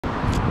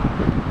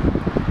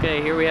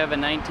Okay, here we have a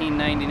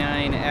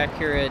 1999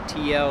 Acura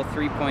TL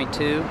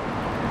 3.2.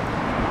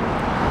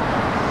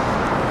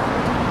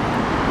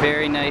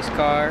 Very nice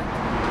car.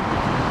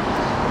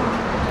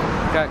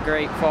 Got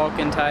great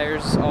Falcon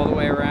tires all the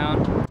way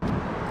around.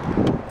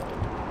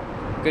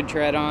 Good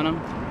tread on them.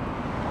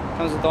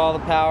 Comes with all the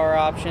power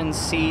options: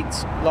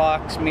 seats,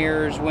 locks,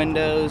 mirrors,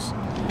 windows,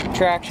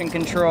 traction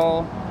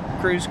control,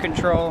 cruise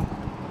control,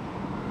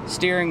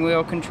 steering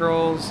wheel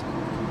controls.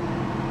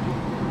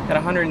 Got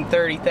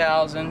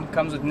 130,000.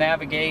 Comes with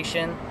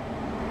navigation,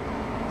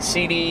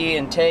 CD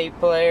and tape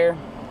player.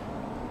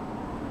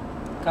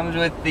 Comes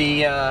with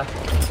the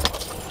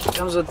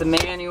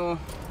manual,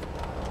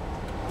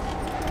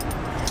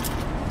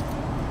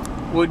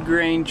 wood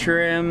grain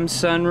trim,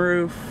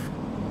 sunroof.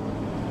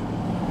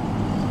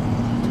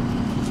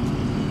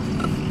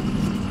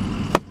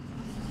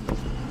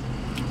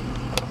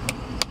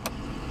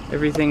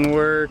 Everything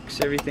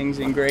works. Everything's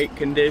in great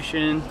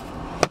condition.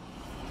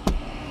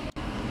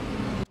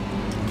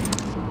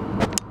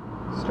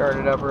 Start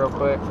it up real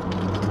quick.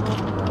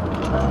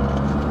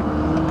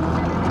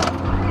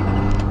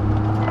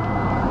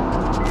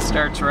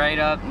 Starts right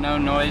up, no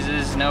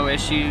noises, no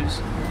issues.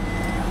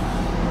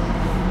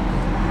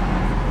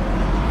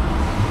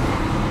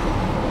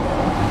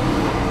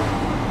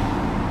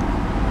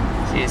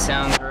 See, it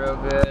sounds real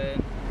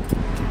good.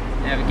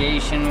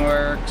 Navigation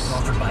works.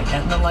 Offered by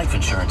Aetna Life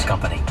Insurance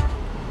Company.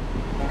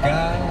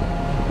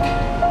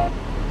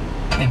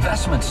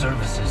 Investment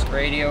services.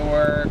 Radio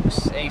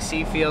works.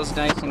 AC feels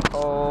nice and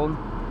cold.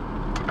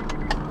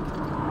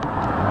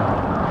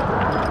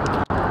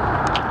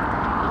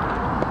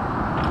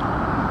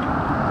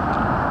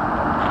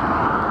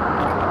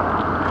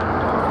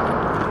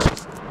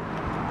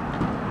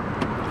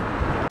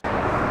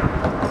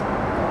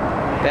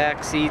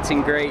 Back seats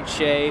in great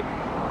shape.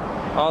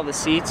 All the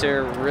seats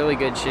are really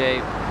good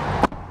shape.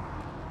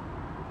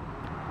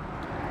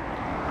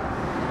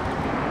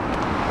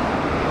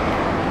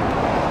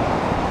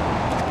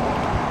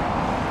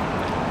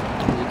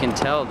 As you can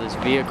tell, this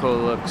vehicle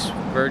looks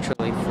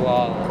virtually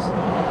flawless.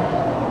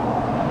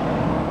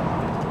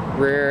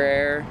 Rear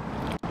air.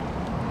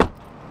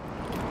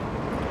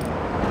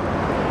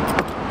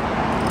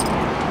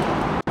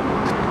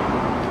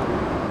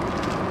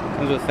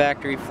 Comes with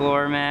factory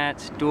floor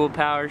mats, dual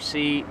power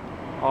seat,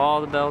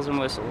 all the bells and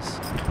whistles.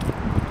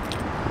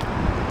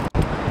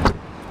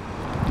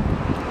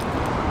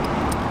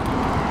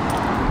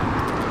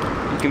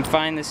 You can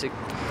find this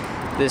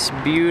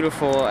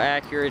beautiful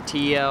Acura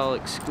TL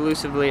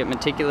exclusively at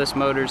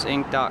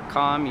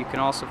meticulousmotorsinc.com. You can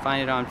also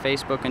find it on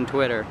Facebook and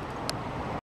Twitter.